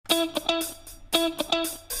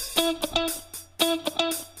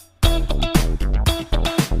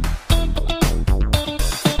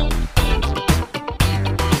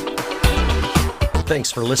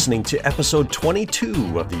Thanks for listening to episode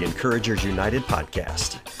 22 of the Encouragers United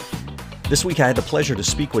podcast. This week I had the pleasure to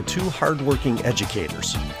speak with two hardworking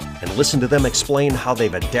educators and listen to them explain how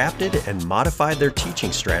they've adapted and modified their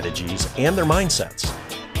teaching strategies and their mindsets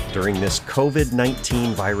during this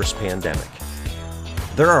COVID-19 virus pandemic.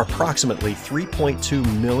 There are approximately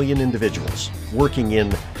 3.2 million individuals working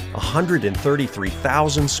in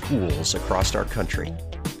 133,000 schools across our country.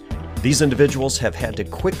 These individuals have had to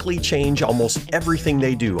quickly change almost everything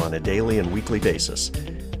they do on a daily and weekly basis,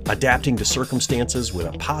 adapting to circumstances with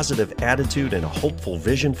a positive attitude and a hopeful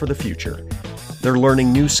vision for the future. They're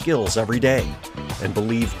learning new skills every day and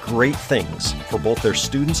believe great things for both their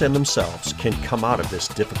students and themselves can come out of this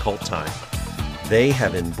difficult time. They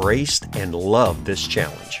have embraced and loved this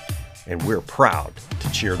challenge, and we're proud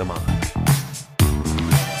to cheer them on.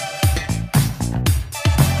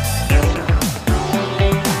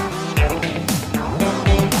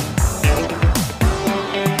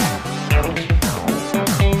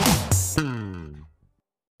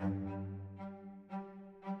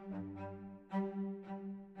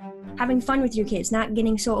 Having fun with your kids, not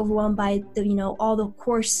getting so overwhelmed by all the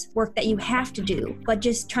course work that you have to do, but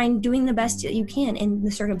just doing the best that you can in the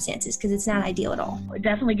circumstances, because it's not ideal at all.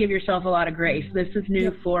 Definitely give yourself a lot of grace. This is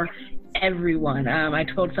new for everyone. I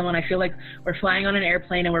told someone I feel like we're flying on an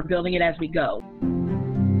airplane and we're building it as we go.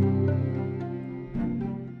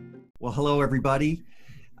 Well, hello everybody.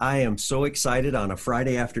 I am so excited on a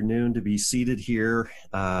Friday afternoon to be seated here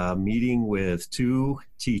meeting with two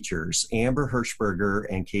teachers. Amber Hirschberger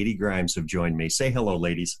and Katie Grimes have joined me. Say hello,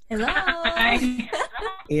 ladies. Hello. Hi.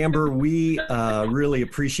 Amber, we really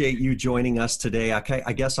appreciate you joining us today.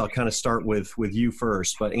 I guess I'll kind of start with you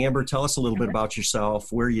first. But Amber, tell us a little bit about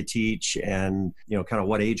yourself, where you teach, and kind of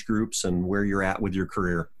what age groups and where you're at with your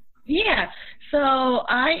career. Yeah, so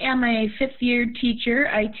I am a fifth-year teacher.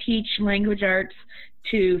 I teach language arts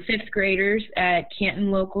to fifth graders at Canton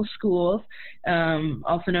Local Schools,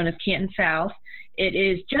 also known as Canton South. It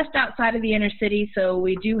is just outside of the inner city, so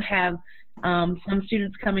we do have some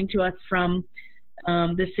students coming to us from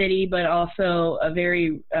the city, but also a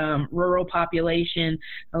very rural population.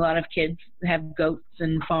 A lot of kids have goats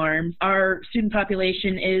and farms. Our student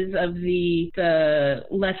population is of the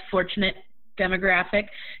less fortunate demographic.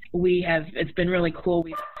 It's been really cool.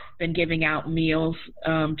 We've been giving out meals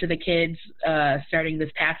to the kids starting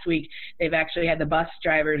this past week. They've actually had the bus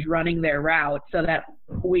drivers running their route, so that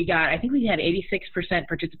I think we had 86%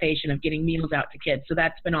 participation of getting meals out to kids. So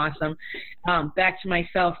that's been awesome. Back to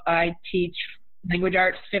myself, I teach language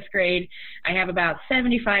arts, fifth grade. I have about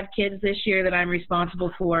 75 kids this year that I'm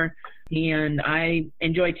responsible for, and I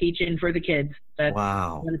enjoy teaching for the kids. That's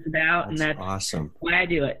what it's about, and that's awesome. Why I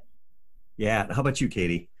do it. Yeah. How about you,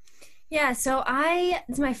 Katie? Yeah, so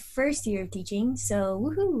it's my first year of teaching, so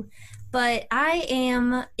woohoo. But I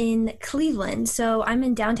am in Cleveland, so I'm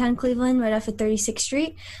in downtown Cleveland, right off of 36th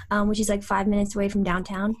Street, which is like 5 minutes away from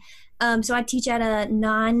downtown. So I teach at a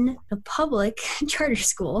public charter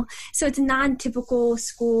school. So it's a non-typical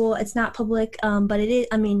school. It's not public, but it is,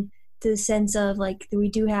 to the sense of we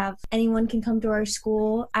do have anyone can come to our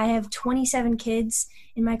school. I have 27 kids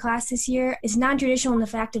in my class this year. It's non-traditional in the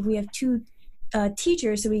fact that we have two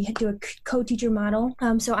teachers, so we do a co-teacher model.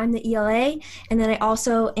 So I'm the ELA, and then I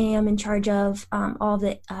also am in charge of all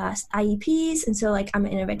the IEPs, and so I'm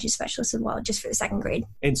an intervention specialist as well, just for the second grade.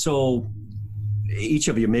 And so each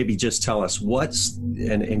of you maybe just tell us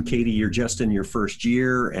and Katie, you're just in your first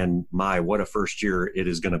year, and what a first year it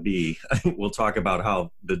is going to be. We'll talk about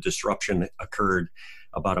how the disruption occurred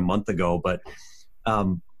about a month ago, but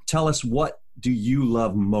tell us, what do you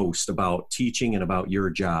love most about teaching and about your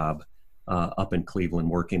job up in Cleveland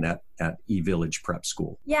working at eVillage Prep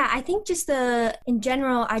School? Yeah, I think in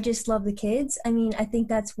general, I just love the kids. I think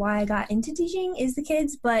that's why I got into teaching, is the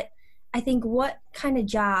kids, but I think, what kind of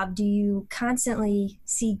job do you constantly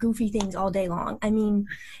see goofy things all day long?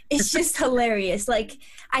 It's just hilarious.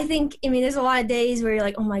 I think, there's a lot of days where you're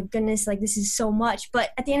like, oh my goodness, this is so much. But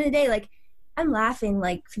at the end of the day, I'm laughing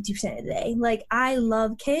 50% of the day. I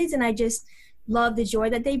love kids, and I just love the joy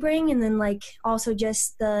that they bring. And then also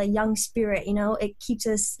just the young spirit, it keeps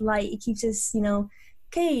us light. It keeps us,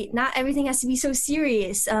 okay, not everything has to be so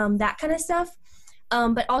serious, that kind of stuff.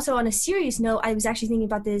 But also on a serious note, I was actually thinking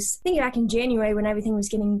about this, back in January when everything was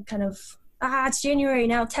getting kind of, it's January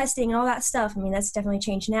now, testing and all that stuff. That's definitely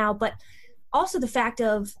changed now. But also the fact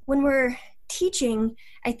of when we're teaching,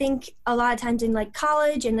 I think a lot of times in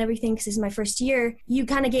college and everything, because this is my first year, you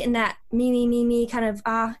kind of get in that me kind of,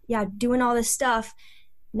 doing all this stuff.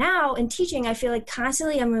 Now in teaching, I feel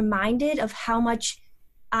constantly I'm reminded of how much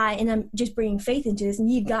and I'm just bringing faith into this,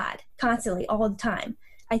 need God constantly all the time.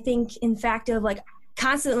 I think in fact of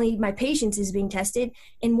constantly my patience is being tested.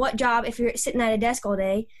 In what job, if you're sitting at a desk all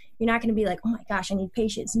day, you're not going to be like, oh my gosh, I need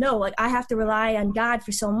patience. No, like I have to rely on God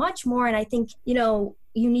for so much more. And I think, you know,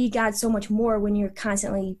 you need God so much more when you're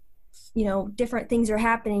constantly, you know, different things are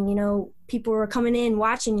happening, you know, people are coming in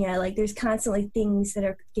watching you, like there's constantly things that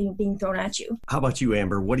are being thrown at you. How about you,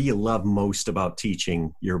 Amber? What do you love most about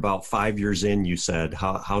teaching? You're about 5 years in, you said.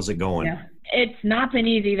 How's it going? Yeah. It's not been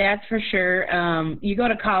easy, that's for sure. You go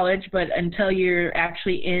to college, but until you're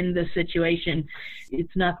actually in the situation,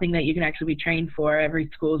 it's nothing that you can actually be trained for. Every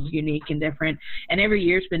school is unique and different, and every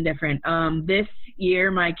year's been different. This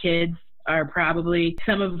year, my kids are probably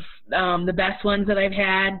some of the best ones that I've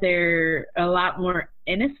had. They're a lot more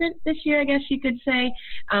innocent this year, I guess you could say.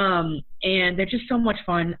 And they're just so much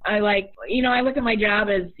fun. I look at my job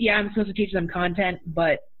as, yeah, I'm supposed to teach them content,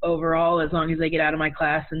 but overall, as long as they get out of my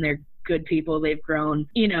class and they're good people, they've grown,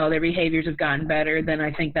 you know, their behaviors have gotten better, then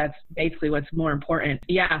I think that's basically what's more important.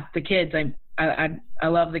 Yeah, the kids, I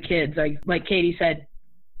love the kids. Like Katie said,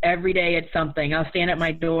 every day it's something. I'll stand at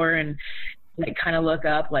my door and like kind of look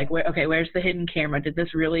up like, okay, where's the hidden camera? Did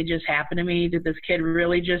this really just happen to me? Did this kid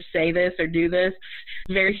really just say this or do this?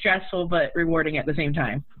 Very stressful, but rewarding at the same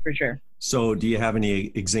time, for sure. So do you have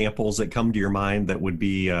any examples that come to your mind that would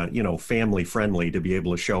be, family friendly to be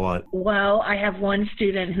able to show on? Well, I have one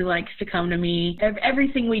student who likes to come to me.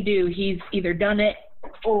 Everything we do, he's either done it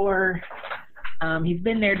or he's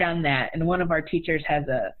been there, done that. And one of our teachers has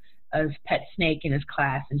a pet snake in his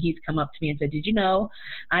class, and he's come up to me and said, did you know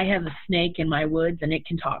I have a snake in my woods and it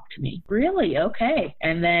can talk to me? Really? Okay.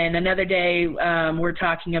 And then another day we're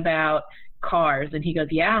talking about cars, and he goes,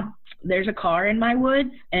 yeah, there's a car in my woods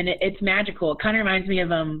and it's magical. It kind of reminds me of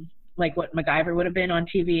like what MacGyver would have been on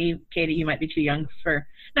TV. Katie, you might be too young for,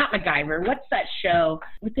 not MacGyver. What's that show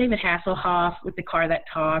with David Hasselhoff with the car that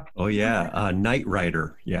talked? Oh yeah, Knight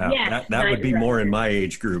Rider. Yeah, yes, that would be more in my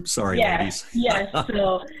age group. Sorry, ladies. Yes.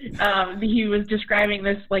 So he was describing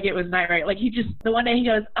this like it was Knight Rider. Like the one day he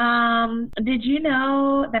goes, did you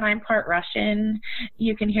know that I'm part Russian?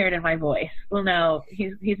 You can hear it in my voice. Well, no,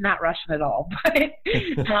 he's not Russian at all. But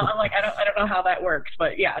I'm like, I don't know how that works.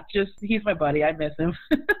 But yeah, he's my buddy. I miss him.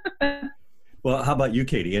 Well, how about you,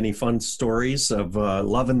 Katie? Any fun stories of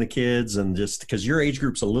loving the kids, and just because your age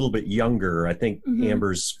group's a little bit younger? I think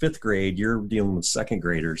Amber's 5th grade, you're dealing with 2nd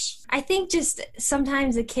graders. I think just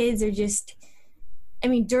sometimes the kids are just,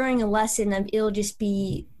 during a lesson, it'll just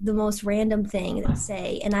be the most random thing they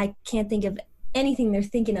say, and I can't think of anything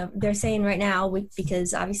they're saying right now,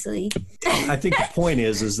 because obviously. I think the point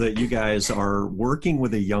is that you guys are working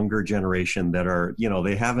with a younger generation that are,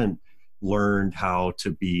 they haven't learned how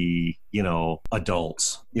to be,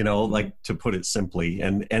 adults, like, to put it simply.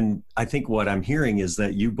 And I think what I'm hearing is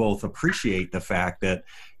that you both appreciate the fact that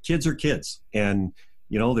kids are kids, and,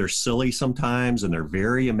 they're silly sometimes, and they're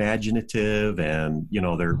very imaginative, and,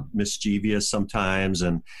 they're mischievous sometimes.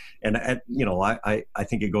 And I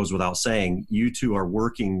think it goes without saying, you two are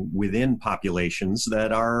working within populations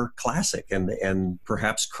that are classic and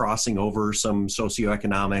perhaps crossing over some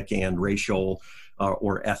socioeconomic and racial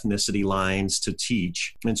or ethnicity lines to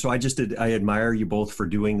teach. And so I admire you both for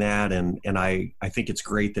doing that. And I think it's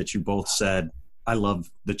great that you both said, I love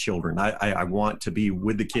the children. I want to be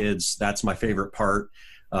with the kids. That's my favorite part.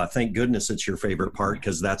 Thank goodness it's your favorite part,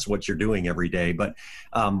 because that's what you're doing every day. But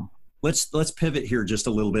let's pivot here just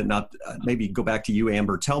a little bit. Maybe go back to you,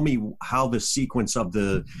 Amber. Tell me how the sequence of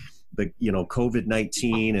the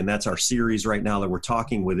COVID-19, and that's our series right now that we're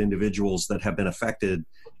talking with individuals that have been affected,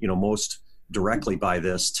 most directly by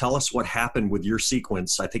this. Tell us what happened with your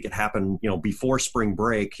sequence. I think it happened, before spring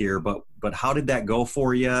break here, but how did that go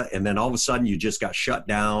for you? And then all of a sudden you just got shut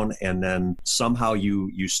down, and then somehow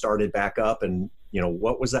you started back up, and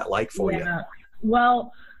what was that like for you?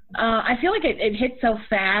 Well, I feel like it hit so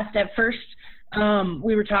fast. At first,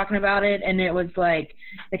 we were talking about it, and it was like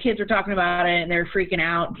the kids were talking about it and they're freaking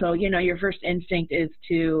out. So, your first instinct is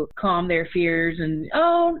to calm their fears and,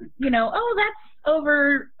 that's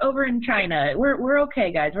over in China. We're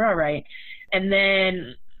okay, guys. We're all right. And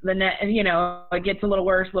then it gets a little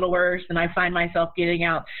worse, and I find myself getting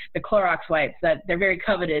out the Clorox wipes that they're very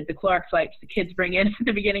coveted. The Clorox wipes the kids bring in at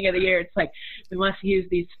the beginning of the year. It's like, we must use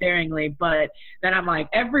these sparingly. But then I'm like,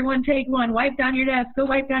 everyone take one, wipe down your desk, go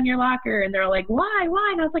wipe down your locker. And they're like, why?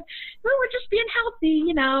 And I was like, well, we're just being healthy.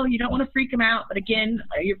 You don't want to freak them out. But again,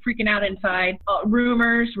 you're freaking out inside.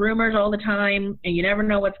 Rumors all the time, and you never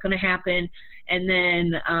know what's going to happen. And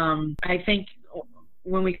then I think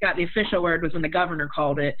when we got the official word was when the governor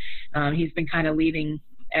called it. He's been kind of leading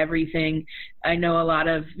everything. I know a lot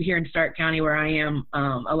of here in Stark County where I am,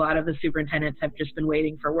 a lot of the superintendents have just been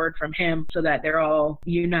waiting for word from him so that they're all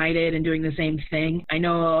united and doing the same thing. I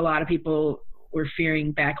know a lot of people were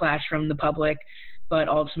fearing backlash from the public, but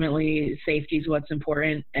ultimately safety is what's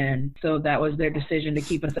important. And so that was their decision to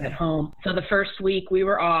keep us at home. So the first week we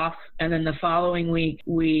were off, and then the following week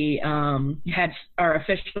we had our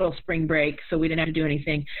official spring break, so we didn't have to do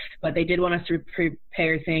anything, but they did want us to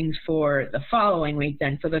prepare things for the following week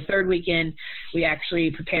then. So the third weekend we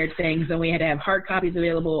actually prepared things, and we had to have hard copies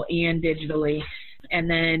available and digitally. And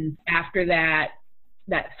then after that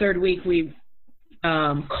third week we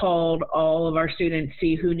called all of our students,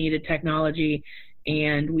 see who needed technology,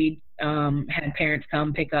 and we had parents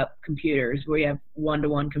come pick up computers. We have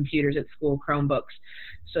one-to-one computers at school, Chromebooks.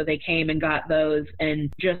 So they came and got those,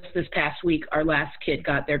 and just this past week, our last kid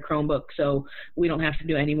got their Chromebook, so we don't have to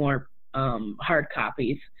do any more hard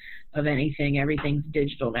copies of anything. Everything's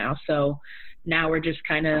digital now. So now we're just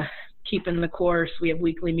kind of keeping the course. We have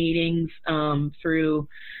weekly meetings through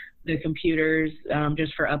the computers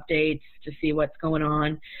just for updates to see what's going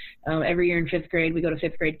on. Every year in fifth grade, we go to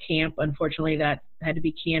fifth grade camp. Unfortunately, that had to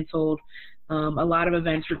be canceled. A lot of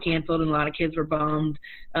events were canceled, and a lot of kids were bummed.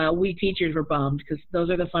 We teachers were bummed because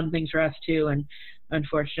those are the fun things for us too. And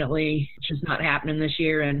unfortunately, it's just not happening this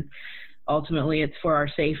year. And ultimately, it's for our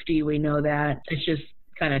safety. We know that. It's just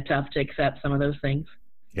kind of tough to accept some of those things.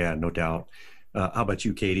 Yeah, no doubt. How about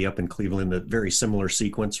you, Katie, up in Cleveland? A very similar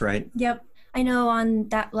sequence, right? Yep. I know on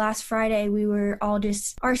that last Friday, we were all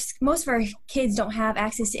most of our kids don't have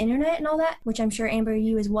access to internet and all that, which I'm sure, Amber,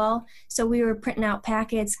 you as well. So we were printing out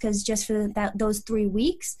packets because just for those 3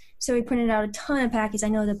 weeks. So we printed out a ton of packets. I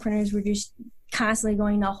know the printers were just constantly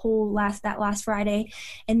going that last Friday.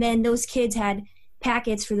 And then those kids had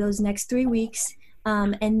packets for those next 3 weeks.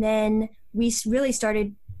 And then we really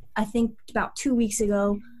started, I think about 2 weeks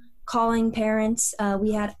ago, calling parents.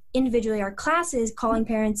 We had individually our classes calling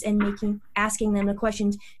parents and asking them the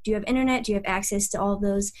questions: do you have internet? Do you have access to all of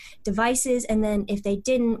those devices? And then if they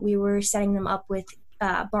didn't, we were setting them up with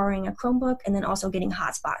borrowing a Chromebook and then also getting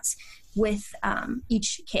hotspots with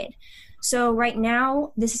each kid. So right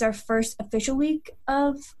now, this is our first official week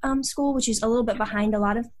of school, which is a little bit behind a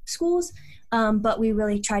lot of schools. But we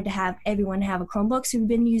really tried to have everyone have a Chromebook. So we've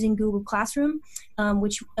been using Google Classroom,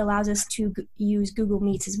 which allows us to use Google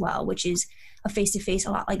Meets as well, which is a face-to-face,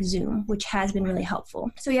 a lot like Zoom, which has been really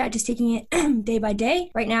helpful. So yeah, just taking it day by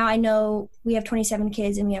day. Right now, I know we have 27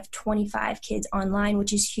 kids and we have 25 kids online,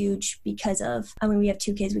 which is huge because we have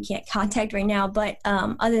 2 kids we can't contact right now. But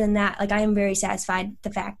other than that, I am very satisfied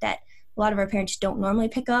the fact that a lot of our parents don't normally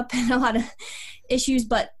pick up and a lot of issues,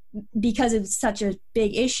 but because it's such a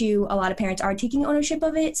big issue, a lot of parents are taking ownership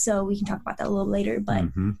of it. So we can talk about that a little later, but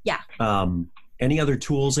yeah. Any other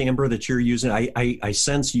tools, Amber, that you're using? I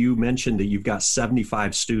sense you mentioned that you've got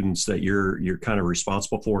 75 students that you're kind of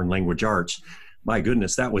responsible for in language arts. My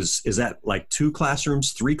goodness, is that like 2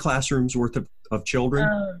 classrooms, 3 classrooms worth of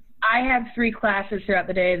children? I have 3 classes throughout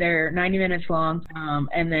the day. They're 90 minutes long.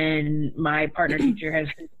 And then my partner teacher has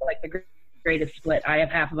the greatest split. I have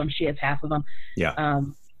half of them. She has half of them. Yeah.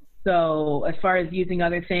 So as far as using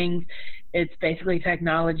other things, it's basically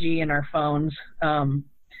technology and our phones.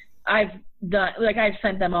 I've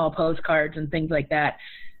sent them all postcards and things like that,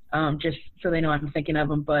 just so they know I'm thinking of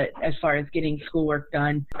them. But as far as getting schoolwork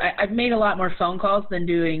done, I've made a lot more phone calls than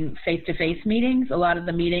doing face-to-face meetings. A lot of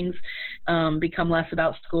the meetings become less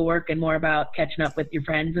about schoolwork and more about catching up with your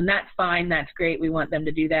friends. And that's fine. That's great. We want them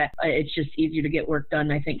to do that. It's just easier to get work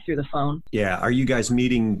done, I think, through the phone. Yeah. Are you guys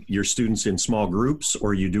meeting your students in small groups,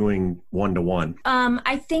 or are you doing one-to-one?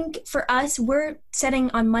 I think for us, we're setting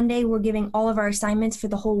on Monday, we're giving all of our assignments for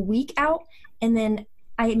the whole week out. And then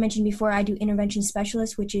I had mentioned before, I do intervention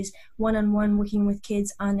specialist, which is one-on-one working with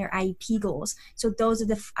kids on their IEP goals. So those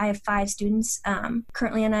are I have 5 students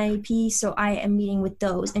currently on IEP, so I am meeting with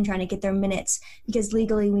those and trying to get their minutes, because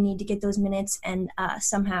legally we need to get those minutes, and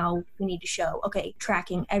somehow we need to show,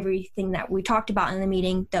 tracking everything that we talked about in the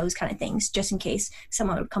meeting, those kind of things, just in case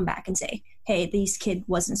someone would come back and say, hey, these kid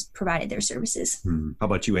wasn't provided their services. How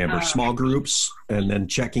about you, Amber? Small groups and then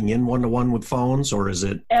checking in one-to-one with phones, or is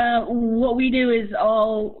it? What we do is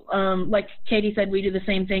all, like Katie said, we do the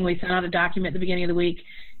same thing. We send out a document at the beginning of the week.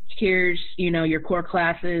 Here's, your core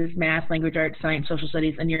classes, math, language arts, science, social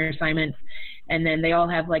studies, and your assignments. And then they all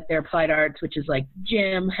have their applied arts, which is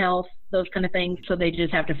gym, health, those kind of things. So they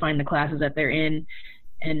just have to find the classes that they're in.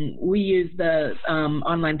 And we use the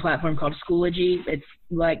online platform called Schoology. It's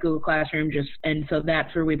like Google Classroom, and so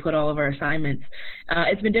that's where we put all of our assignments.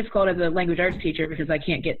 It's been difficult as a language arts teacher because I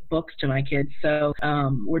can't get books to my kids. So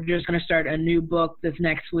we're just going to start a new book this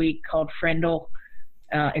next week called Friendle.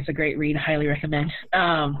 It's a great read, highly recommend.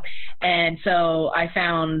 And so I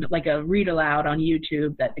found like a read aloud on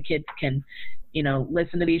YouTube that the kids can,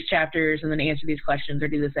 listen to these chapters and then answer these questions or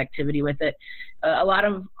do this activity with it. A lot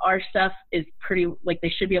of our stuff is pretty, like, they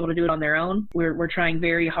should be able to do it on their own. We're trying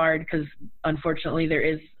very hard because unfortunately there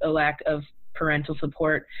is a lack of parental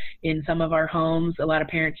support in some of our homes. A lot of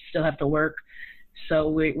parents still have to work. So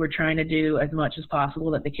we're trying to do as much as possible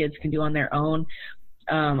that the kids can do on their own.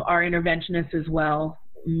 Our interventionists as well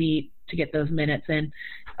meet to get those minutes in.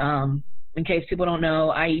 In case people don't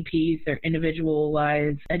know, IEPs, they're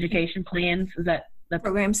individualized education plans. Is that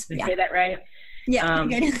programs? Did I say that right? Yeah.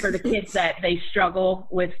 For the kids that they struggle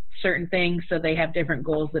with certain things, so they have different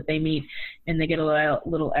goals that they meet, and they get a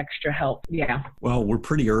little extra help. Yeah. Well, we're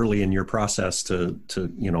pretty early in your process to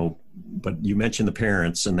but you mentioned the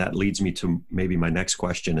parents, and that leads me to maybe my next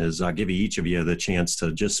question is I'll give each of you the chance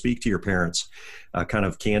to just speak to your parents kind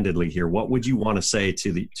of candidly here. What would you want to say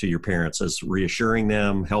to your parents as reassuring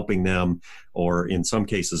them, helping them, or in some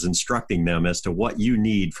cases instructing them as to what you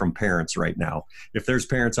need from parents right now? If there's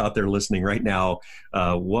parents out there listening right now,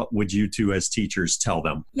 what would you two as teachers tell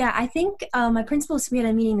them? Yeah, I think my principal, we had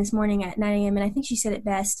a meeting this morning at 9 a.m. and I think she said it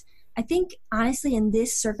best. I think honestly in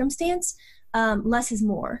this circumstance, less is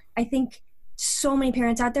more. I think so many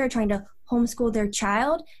parents out there are trying to homeschool their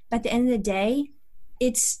child, but at the end of the day,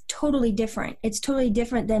 it's totally different. It's totally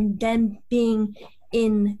different than them being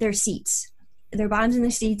in their seats, their bottoms in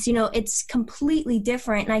their seats. It's completely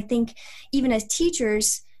different. And I think even as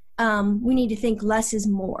teachers, we need to think less is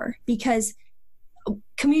more, because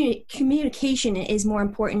communication is more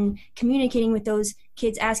important. Communicating with those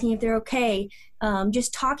kids, asking if they're okay,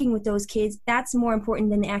 just talking with those kids, that's more important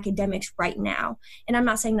than the academics right now. And I'm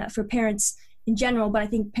not saying that for parents in general, but I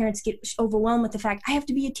think parents get overwhelmed with the fact, I have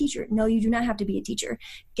to be a teacher. No, you do not have to be a teacher.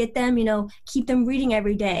 Get them, keep them reading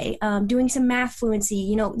every day, doing some math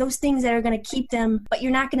fluency, those things that are going to keep them, but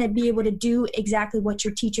you're not going to be able to do exactly what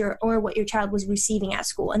your teacher or what your child was receiving at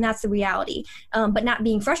school. And that's the reality. But not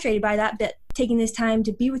being frustrated by that, but taking this time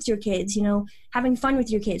to be with your kids, having fun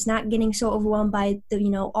with your kids, not getting so overwhelmed by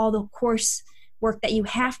the, all the course work that you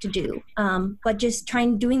have to do, but just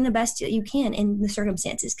doing the best that you can in the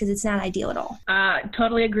circumstances, because it's not ideal at all.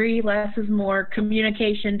 Totally agree. Less is more.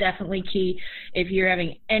 Communication, definitely key. If you're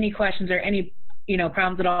having any questions or any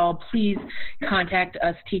problems at all, please contact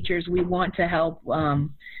us teachers. We want to help.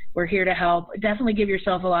 We're here to help. Definitely give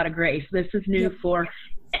yourself a lot of grace. This is new for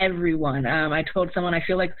everyone. I told someone, I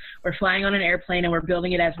feel like we're flying on an airplane and we're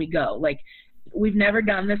building it as we go. Like, we've never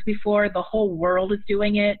done this before. The whole world is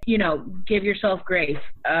doing it. Give yourself grace.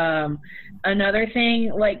 Another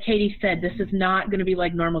thing, like Katie said, this is not going to be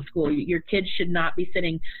like normal school. Your kids should not be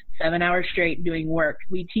sitting 7 hours straight doing work.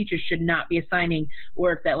 We teachers should not be assigning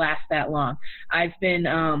work that lasts that long. I've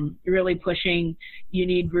been really pushing, you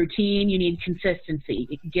need routine, you need consistency.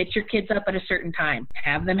 Get your kids up at a certain time.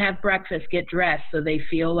 Have them have breakfast, get dressed so they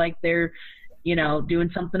feel like they're doing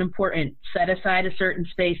something important. Set aside a certain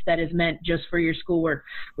space that is meant just for your schoolwork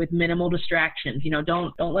with minimal distractions.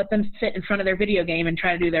 Don't let them sit in front of their video game and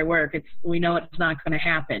try to do their work. We know it's not going to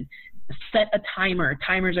happen. Set a timer.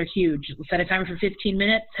 Timers are huge. Set a timer for 15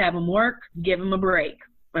 minutes, have them work, give them a break.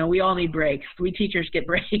 Well, we all need breaks. We teachers get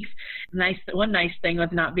breaks. One nice thing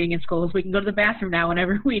with not being in school is we can go to the bathroom now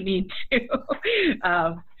whenever we need to.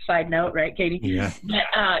 Side note, right, Katie? Yeah.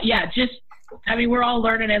 But, we're all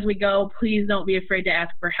learning as we go. Please don't be afraid to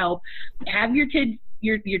ask for help. Have your kids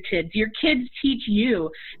teach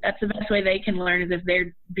you. That's the best way they can learn, is if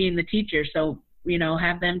they're being the teacher. So,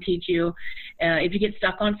 have them teach you. If you get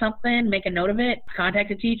stuck on something, make a note of it,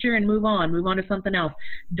 contact a teacher and move on to something else.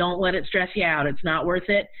 Don't let it stress you out. It's not worth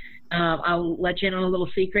it. I'll let you in on a little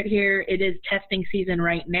secret here. It is testing season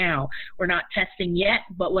right now. We're not testing yet,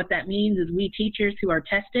 but what that means is we teachers who are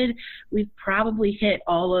tested, we've probably hit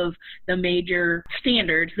all of the major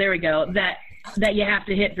standards, there we go, that you have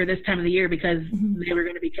to hit for this time of the year, because they were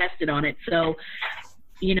going to be tested on it. So,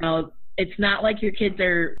 it's not like your kids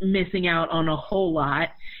are missing out on a whole lot.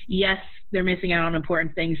 Yes, they're missing out on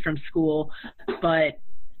important things from school, but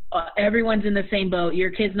everyone's in the same boat.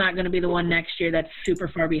 Your kid's not going to be the one next year that's super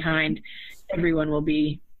far behind. Everyone will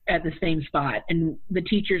be at the same spot, and the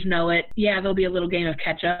teachers know it. Yeah, there'll be a little game of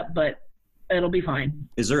catch up, but it'll be fine.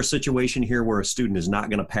 Is there a situation here where a student is not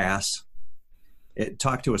going to pass?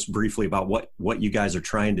 Talk to us briefly about what you guys are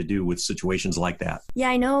trying to do with situations like that. Yeah,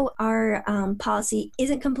 I know our policy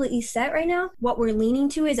isn't completely set right now. What we're leaning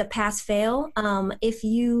to is a pass-fail. If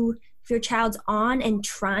your child's on and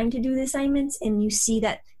trying to do the assignments and you see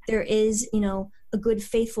that there is, a good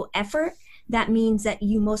faithful effort, that means that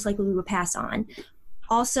you most likely will pass on.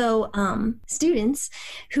 also students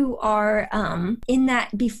who are in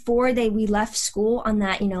that before we left school on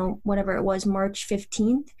that, whatever it was, March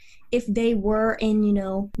 15th, if they were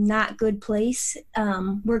in, not good place,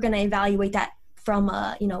 we're going to evaluate that from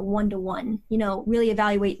a, 1-to-1, really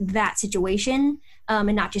evaluate that situation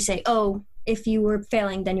and not just say, oh, if you were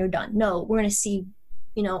failing, then you're done. No, we're going to see,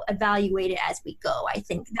 evaluate it as we go. I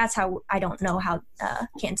think that's how, I don't know how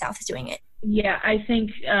Canton South is doing it. Yeah, I think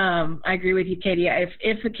I agree with you, Katie.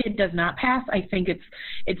 If a kid does not pass, I think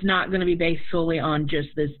it's not going to be based solely on just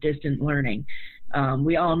this distant learning.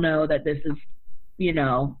 We all know that this is,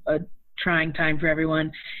 a trying time for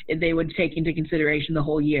everyone. They would take into consideration the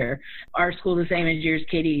whole year. Our school the same as yours,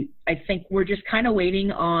 Katie. I think we're just kind of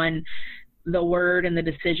waiting on the word and the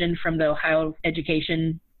decision from the Ohio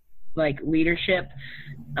education leadership.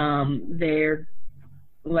 They're,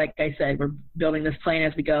 like I said, we're building this plan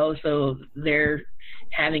as we go, so they're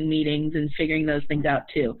having meetings and figuring those things out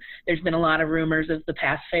too. There's been a lot of rumors of the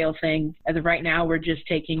pass-fail thing. As of right now, we're just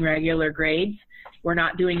taking regular grades. We're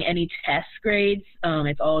not doing any test grades.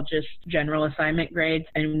 It's all just general assignment grades,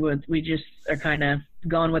 and we just are kind of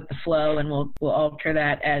going with the flow, and we'll alter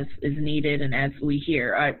that as is needed and as we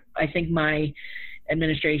hear. I think my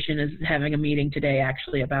administration is having a meeting today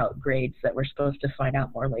actually about grades that we're supposed to find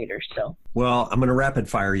out more later. So, well, I'm going to rapid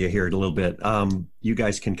fire you here a little bit. You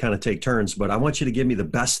guys can kind of take turns, but I want you to give me the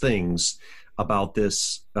best things about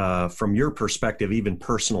this from your perspective, even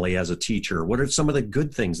personally as a teacher. What are some of the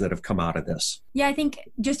good things that have come out of this? Yeah, I think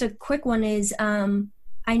just a quick one is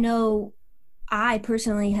I know I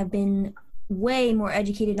personally have been way more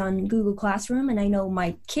educated on Google Classroom, and I know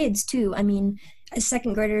my kids too. I mean, as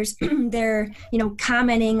second graders, they're,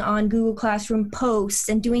 commenting on Google Classroom posts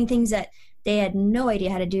and doing things that they had no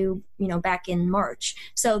idea how to do, back in March.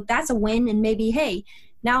 So that's a win. And maybe, hey,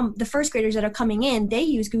 now the first graders that are coming in, they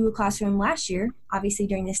used Google Classroom last year, obviously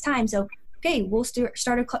during this time. So, okay, we'll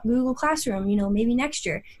start a Google Classroom, maybe next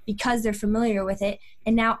year, because they're familiar with it.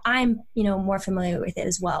 And now I'm, more familiar with it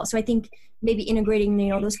as well. So I think maybe integrating,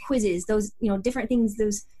 those quizzes, those, different things,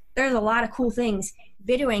 there's a lot of cool things.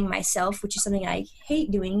 Videoing myself, which is something I hate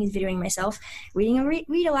doing, is videoing myself, reading and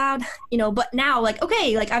read aloud, but now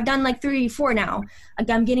I've done 3, 4 now.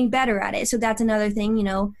 I'm getting better at it. So that's another thing,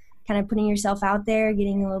 kind of putting yourself out there,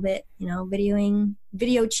 getting a little bit, videoing,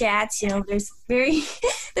 video chats, there's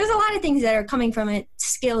there's a lot of things that are coming from it,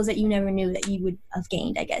 skills that you never knew that you would have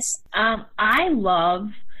gained, I guess. I'm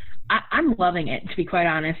loving it, to be quite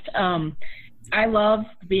honest. I love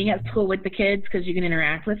being at school with the kids because you can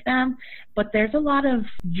interact with them, but there's a lot of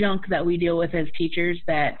junk that we deal with as teachers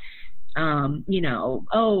that,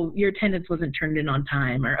 oh, your attendance wasn't turned in on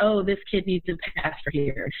time, or, oh, this kid needs to pass for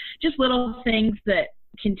here. Just little things that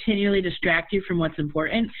continually distract you from what's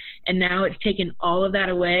important. And now it's taken all of that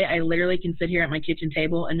away. I literally can sit here at my kitchen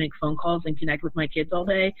table and make phone calls and connect with my kids all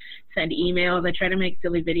day, send emails. I try to make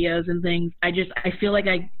silly videos and things. I feel like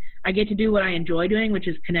I get to do what I enjoy doing, which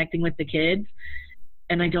is connecting with the kids,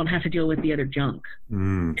 and I don't have to deal with the other junk.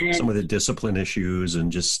 Some of the discipline issues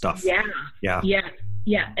and just stuff. Yeah.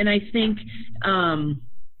 And I think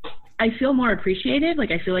I feel more appreciated.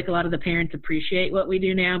 I feel like a lot of the parents appreciate what we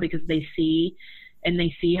do now because they see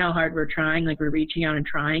how hard we're trying, we're reaching out and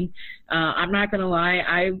trying. I'm not going to lie,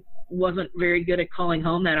 I wasn't very good at calling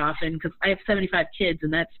home that often because I have 75 kids,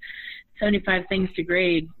 and that's 75 things to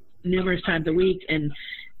grade numerous times a week. And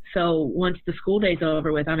so once the school day's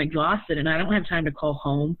over with, I'm exhausted and I don't have time to call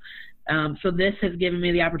home. So this has given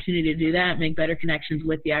me the opportunity to do that, make better connections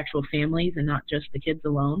with the actual families and not just the kids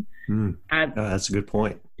alone. That's a good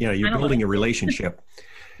point. You're building a relationship.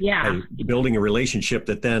 Building a relationship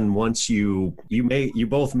that then once you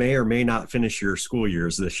both may or may not finish your school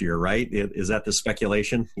years this year, right? Is that the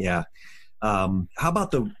speculation? Yeah. How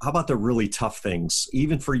about the really tough things,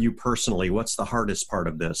 even for you personally? What's the hardest part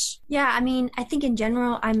of this? Yeah, I mean, I think in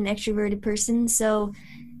general, I'm an extroverted person, so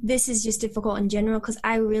this is just difficult in general because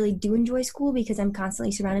I really do enjoy school because I'm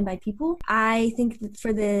constantly surrounded by people. I think that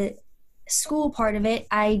for the school part of it,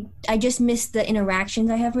 I just miss the interactions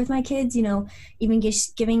I have with my kids, even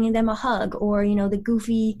just giving them a hug or, the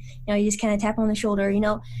goofy, you just kind of tap on the shoulder,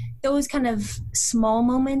 those kind of small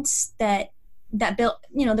moments that built,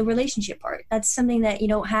 the relationship part. That's something that you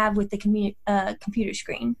don't have with the computer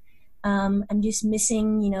screen. I'm just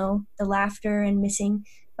missing, the laughter and missing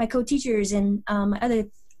my co-teachers and other,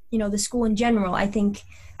 the school in general. I think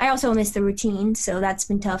I also miss the routine, so that's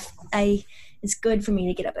been tough. It's good for me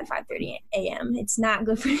to get up at 5:30 a.m. It's not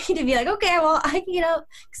good for me to be okay, well, I can get up.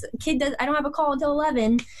 I don't have a call until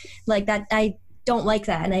 11. Like that, I don't like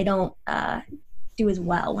that, and I don't do as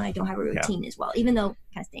well when I don't have a routine as well, even though it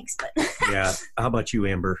kind of stinks. But yeah. How about you,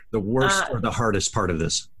 Amber? The worst or the hardest part of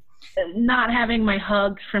this? Not having my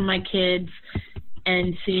hugs from my kids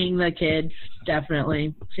and seeing the kids,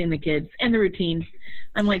 definitely seeing the kids and the routine.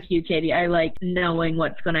 I'm like you, Katie. I like knowing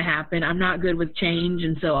what's going to happen. I'm not good with change.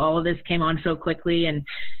 And so all of this came on so quickly, and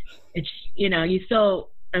it's, you know,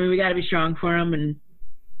 we got to be strong for them and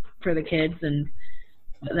for the kids. And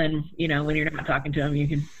then, you know, when you're not talking to them, you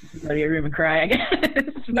can go to your room and cry, I guess.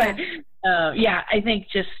 But I think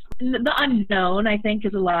just the unknown, I think,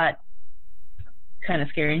 is a lot kind of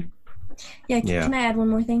scary. Yeah. Can I add one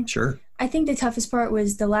more thing? Sure. I think the toughest part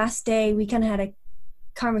was the last day we kind of had a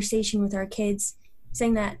conversation with our kids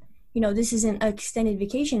saying that, you know, this isn't an extended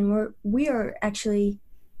vacation. We are actually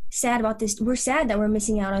sad about this. We're sad that we're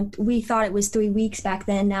missing out on, we thought it was 3 weeks back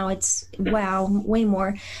then. Now it's, wow, way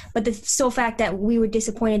more. But the sole fact that we were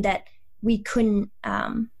disappointed that we couldn't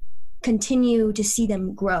continue to see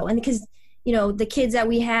them grow. And because, you know, the kids that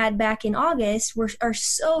we had back in August are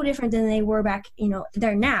so different than they were back, you know,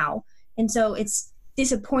 they're now. And so it's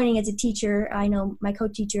disappointing as a teacher. I know my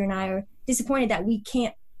co-teacher and I are disappointed that we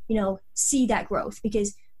can't, you know, see that growth,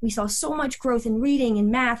 because we saw so much growth in reading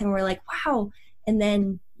and math, and we're like, wow. And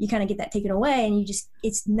then you kind of get that taken away, and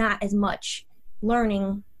it's not as much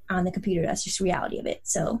learning on the computer. That's just the reality of it.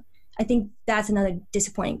 So I think that's another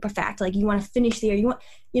disappointing fact. Like, you want to finish the year,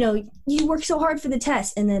 you work so hard for the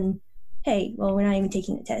test, and then, hey, well, we're not even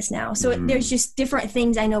taking the test now. So there's just different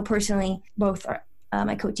things. I know personally, both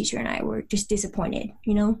my co-teacher and I were just disappointed,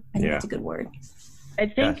 you know? I think that's a good word. I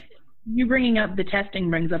think you bringing up the testing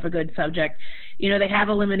brings up a good subject. You know, they have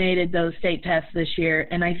eliminated those state tests this year,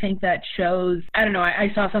 and I think that shows, I don't know,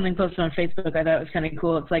 I saw something posted on Facebook. I thought it was kind of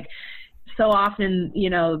cool. It's like, so often, you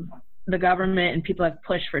know, the government and people have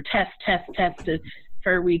pushed for tests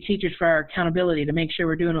for we teachers, for our accountability, to make sure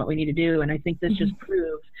we're doing what we need to do. And I think this just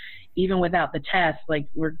proves, even without the test, like,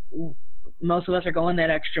 most of us are going that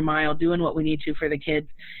extra mile, doing what we need to for the kids.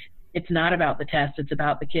 It's not about the test, it's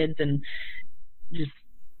about the kids. And just,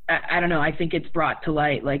 I don't know, I think it's brought to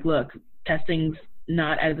light, like, look, testing's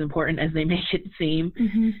not as important as they make it seem.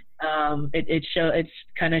 It's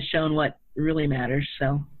kind of shown what really matters.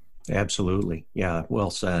 So absolutely. Yeah. Well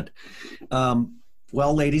said.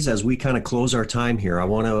 Well, ladies, as we kind of close our time here, I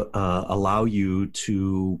want to allow you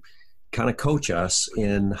to kind of coach us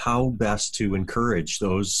in how best to encourage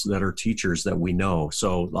those that are teachers that we know.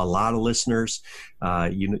 So a lot of listeners,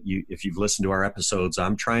 if you've listened to our episodes,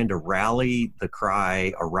 I'm trying to rally the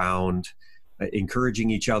cry around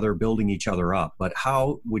encouraging each other, building each other up. But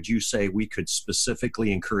how would you say we could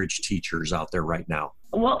specifically encourage teachers out there right now?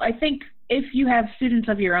 Well, I think if you have students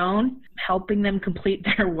of your own, helping them complete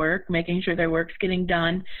their work, making sure their work's getting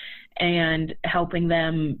done, and helping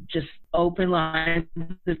them just open lines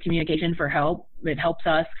of communication for help. It helps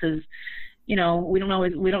us because, you know, we don't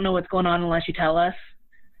know what's going on unless you tell us.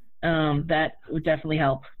 That would definitely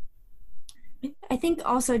help. I think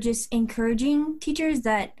also just encouraging teachers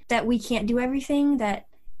that we can't do everything, that,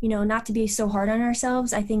 you know, not to be so hard on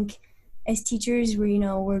ourselves. I think as teachers,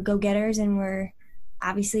 we're go-getters, and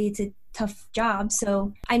obviously it's a tough job.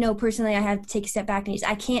 So I know personally I have to take a step back, and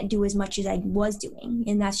I can't do as much as I was doing,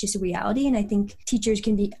 and that's just a reality. And I think teachers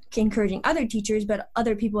can be encouraging other teachers, but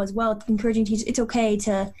other people as well, encouraging teachers. It's okay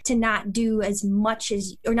to not do as much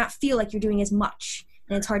or not feel like you're doing as much.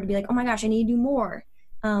 And it's hard to be like, oh my gosh, I need to do more.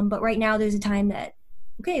 But right now there's a time that,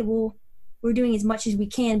 okay, well, we're doing as much as we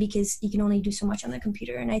can, because you can only do so much on the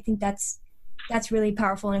computer. And I think that's really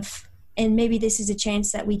powerful. And maybe this is a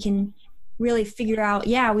chance that we can really figure out,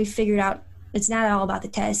 we figured out it's not all about the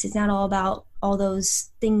test. It's not all about all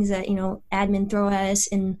those things that, you know, admin throw at us,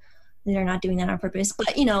 and they're not doing that on purpose.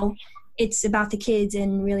 But, you know, it's about the kids,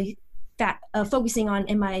 and really focusing on,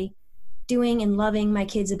 am I doing and loving my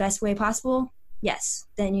kids the best way possible? Yes.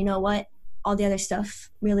 Then you know what? All the other stuff,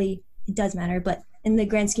 really, it does matter. But in the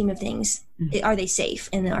grand scheme of things, are they safe,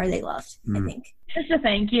 and are they loved, I think. Just a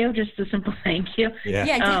thank you, just a simple thank you.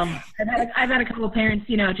 I've had a couple of parents,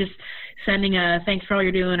 you know, just sending a thanks for all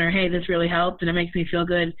you're doing, or hey, this really helped, and it makes me feel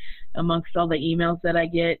good amongst all the emails that I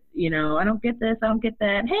get. You know, I don't get this, I don't get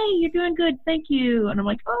that. Hey, you're doing good, thank you. And I'm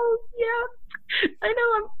like, oh yeah, I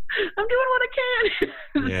know, I'm doing what I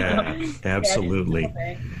can. Yeah, absolutely.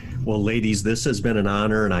 Well, ladies, this has been an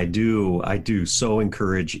honor, and I do so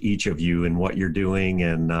encourage each of you in what you're doing,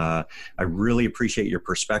 and I really appreciate your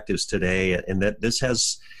perspectives today, and that this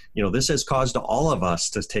has caused all of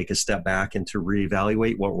us to take a step back and to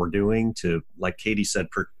reevaluate what we're doing, to, like Katie said,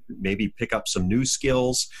 maybe pick up some new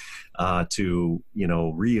skills, to, you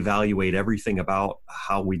know, reevaluate everything about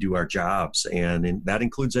how we do our jobs, and that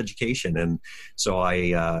includes education. And so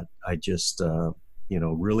I just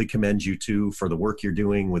really commend you too for the work you're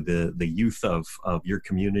doing with the youth of your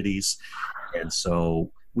communities. And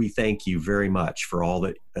so we thank you very much for all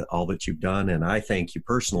that you've done. And I thank you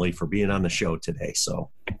personally for being on the show today. So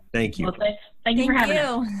thank you. Well, thank you for having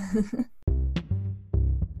us.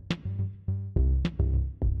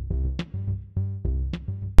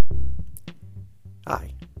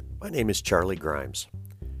 Hi, my name is Charlie Grimes.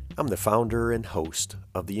 I'm the founder and host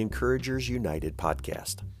of the Encouragers United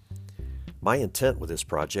podcast. My intent with this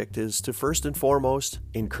project is to first and foremost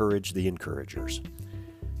encourage the encouragers.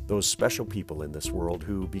 Those special people in this world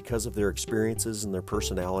who, because of their experiences and their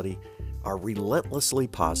personality, are relentlessly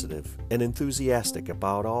positive and enthusiastic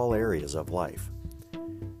about all areas of life.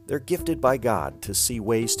 They're gifted by God to see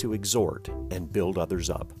ways to exhort and build others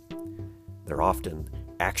up. They're often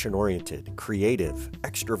action-oriented, creative,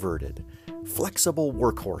 extroverted, flexible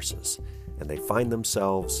workhorses, and they find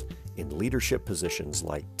themselves in leadership positions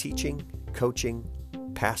like teaching, coaching,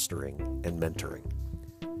 pastoring, and mentoring.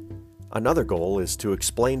 Another goal is to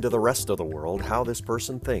explain to the rest of the world how this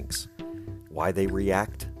person thinks, why they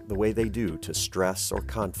react the way they do to stress or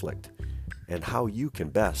conflict, and how you can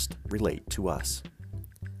best relate to us.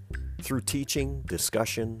 Through teaching,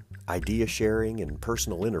 discussion, idea sharing, and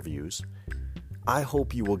personal interviews, I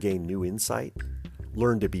hope you will gain new insight,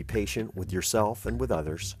 learn to be patient with yourself and with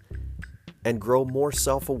others, and grow more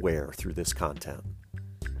self-aware through this content.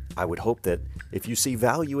 I would hope that if you see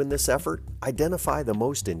value in this effort, identify the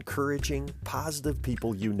most encouraging, positive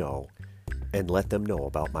people you know and let them know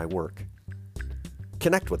about my work.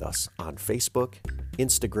 Connect with us on Facebook,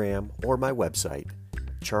 Instagram, or my website,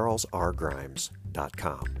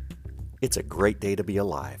 charlesrgrimes.com. It's a great day to be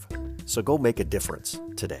alive, so go make a difference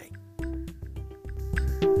today.